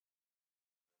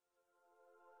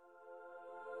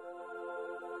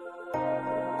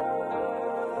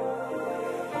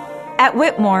At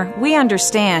Whitmor, we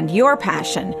understand your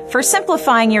passion for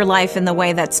simplifying your life in the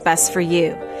way that's best for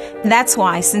you. That's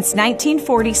why, since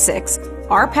 1946,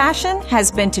 our passion has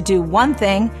been to do one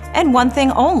thing and one thing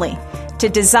only: to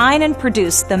design and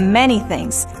produce the many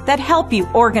things that help you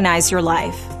organize your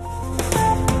life.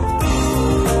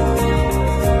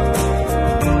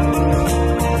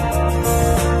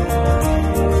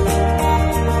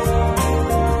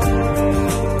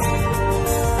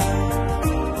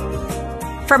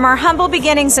 From our humble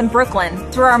beginnings in Brooklyn,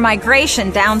 through our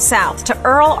migration down south to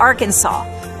Earle, Arkansas,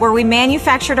 where we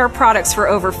manufactured our products for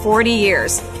over 40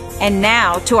 years, and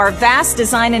now to our vast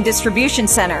design and distribution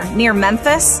center near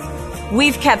Memphis,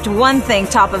 we've kept one thing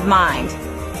top of mind: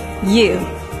 you.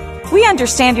 We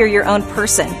understand you're your own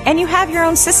person and you have your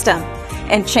own system,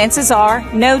 and chances are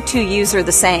no two yous are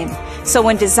the same. So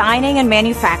when designing and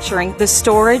manufacturing the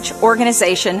storage,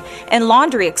 organization, and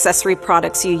laundry accessory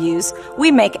products you use,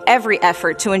 we make every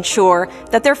effort to ensure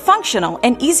that they're functional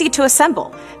and easy to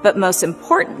assemble, but most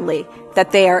importantly,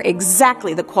 that they are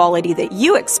exactly the quality that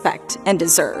you expect and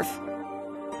deserve.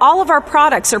 All of our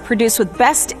products are produced with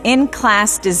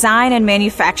best-in-class design and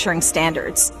manufacturing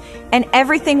standards, and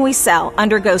everything we sell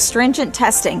undergoes stringent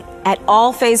testing at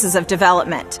all phases of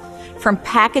development, from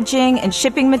packaging and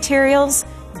shipping materials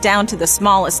down to the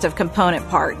smallest of component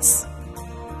parts.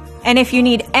 And if you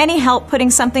need any help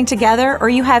putting something together, or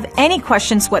you have any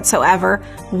questions whatsoever,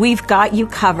 we've got you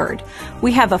covered.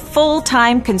 We have a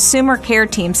full-time consumer care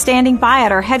team standing by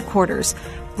at our headquarters,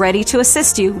 ready to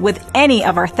assist you with any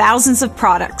of our thousands of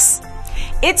products.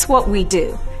 It's what we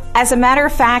do. As a matter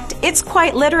of fact, it's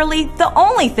quite literally the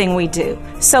only thing we do,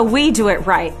 so we do it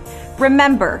right.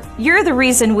 Remember, you're the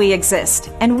reason we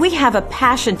exist, and we have a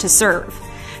passion to serve.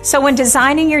 So when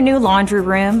designing your new laundry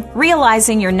room,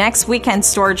 realizing your next weekend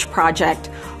storage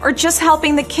project, or just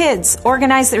helping the kids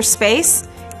organize their space,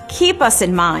 keep us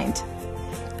in mind.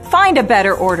 Find a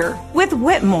better order with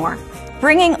Whitmor,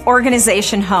 bringing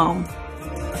organization home.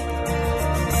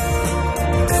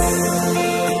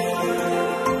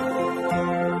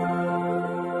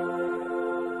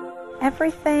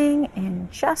 Everything in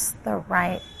just the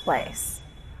right place.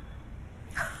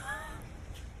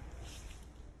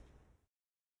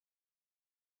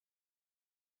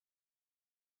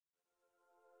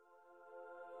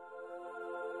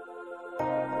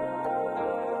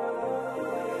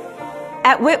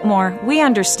 At Whitmor, we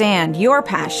understand your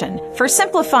passion for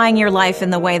simplifying your life in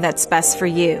the way that's best for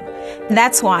you.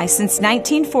 That's why, since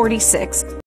 1946,